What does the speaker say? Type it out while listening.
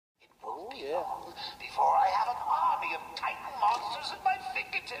won't be long before I have an army of Titan monsters at my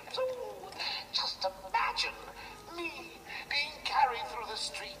fingertips. Oh, just imagine me being carried through the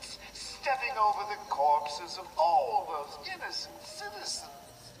streets, stepping over the corpses of all those innocent citizens.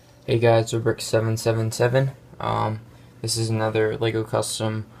 Hey guys, Rubric777. This is another LEGO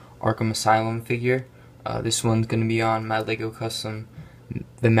Custom Arkham Asylum figure. This one's going to be on my LEGO Custom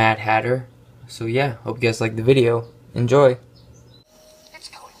The Mad Hatter. So yeah, hope you guys like the video. Enjoy! It's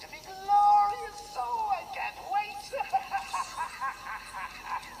going to be glorious, so I can't wait.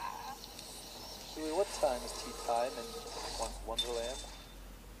 Dewey, what time is tea time in Wonderland?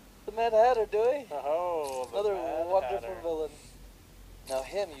 The Mad Hatter, Dewey. Oh, the Another Mad wonderful Hatter. villain. Now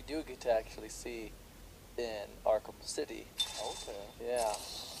him you do get to actually see in Arkham City. Okay. Yeah.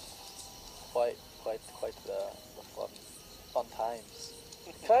 Quite the fun times.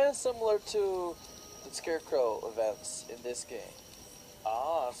 Kind of similar to the Scarecrow events in this game.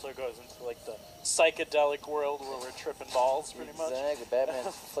 Ah, so it goes into like the psychedelic world where we're tripping balls, pretty much. Exactly.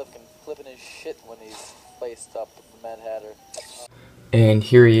 Batman's flipping his shit when he's placed up with the Mad Hatter. And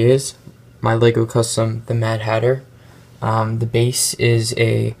here he is, my LEGO Custom The Mad Hatter. The base is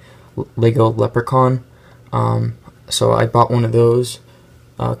a LEGO Leprechaun. So I bought one of those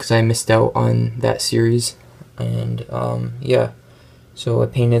because I missed out on that series. And yeah, so I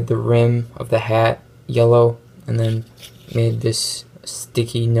painted the rim of the hat yellow and then made this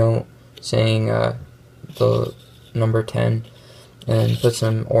sticky note saying the number 10 and put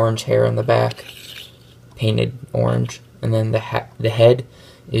some orange hair on the back, painted orange. And then the head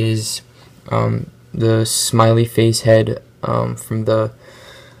is the smiley face head from the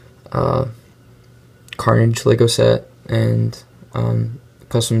Carnage LEGO set, and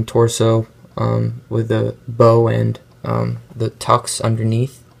custom torso with the bow and the tux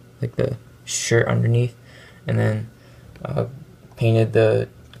underneath, like the shirt underneath, and then painted the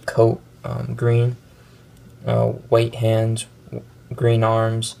coat green, white hands, green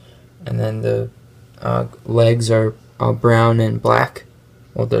arms, and then the legs are brown and black.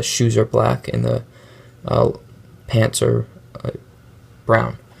 Well, the shoes are black and the pants are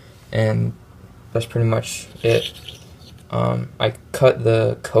brown, and that's pretty much it. I cut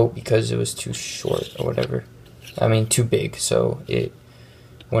the coat because it was too short or whatever. I mean, too big, so it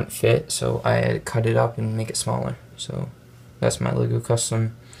wouldn't fit. So I had to cut it up and make it smaller. So that's my LEGO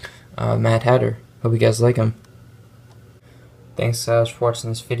Custom Mad Hatter. Hope you guys like him. Thanks guys for watching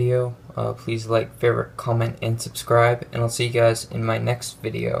this video. Please like, favorite, comment, and subscribe, and I'll see you guys in my next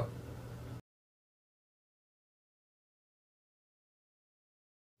video.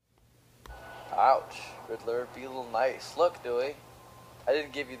 Ouch. Riddler, be a little nice. Look, Dewey. I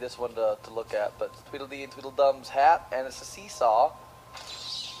didn't give you this one to look at, but Tweedledee and Tweedledum's hat, and it's a seesaw.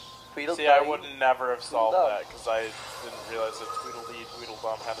 See, I would never have solved that because I didn't realize that Tweedledee and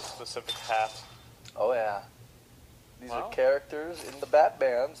Tweedledum had a specific hat. Oh yeah. These are characters in the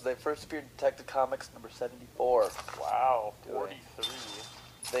Batmans. They first appeared in Detective Comics number 74. Wow, Dewey. 43.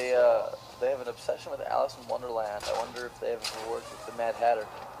 They have an obsession with Alice in Wonderland. I wonder if they have ever worked with the Mad Hatter.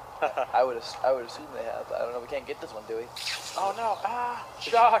 I would assume they have. I don't know. We can't get this one, do we? Oh no! Ah!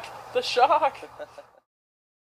 Shock! The shock!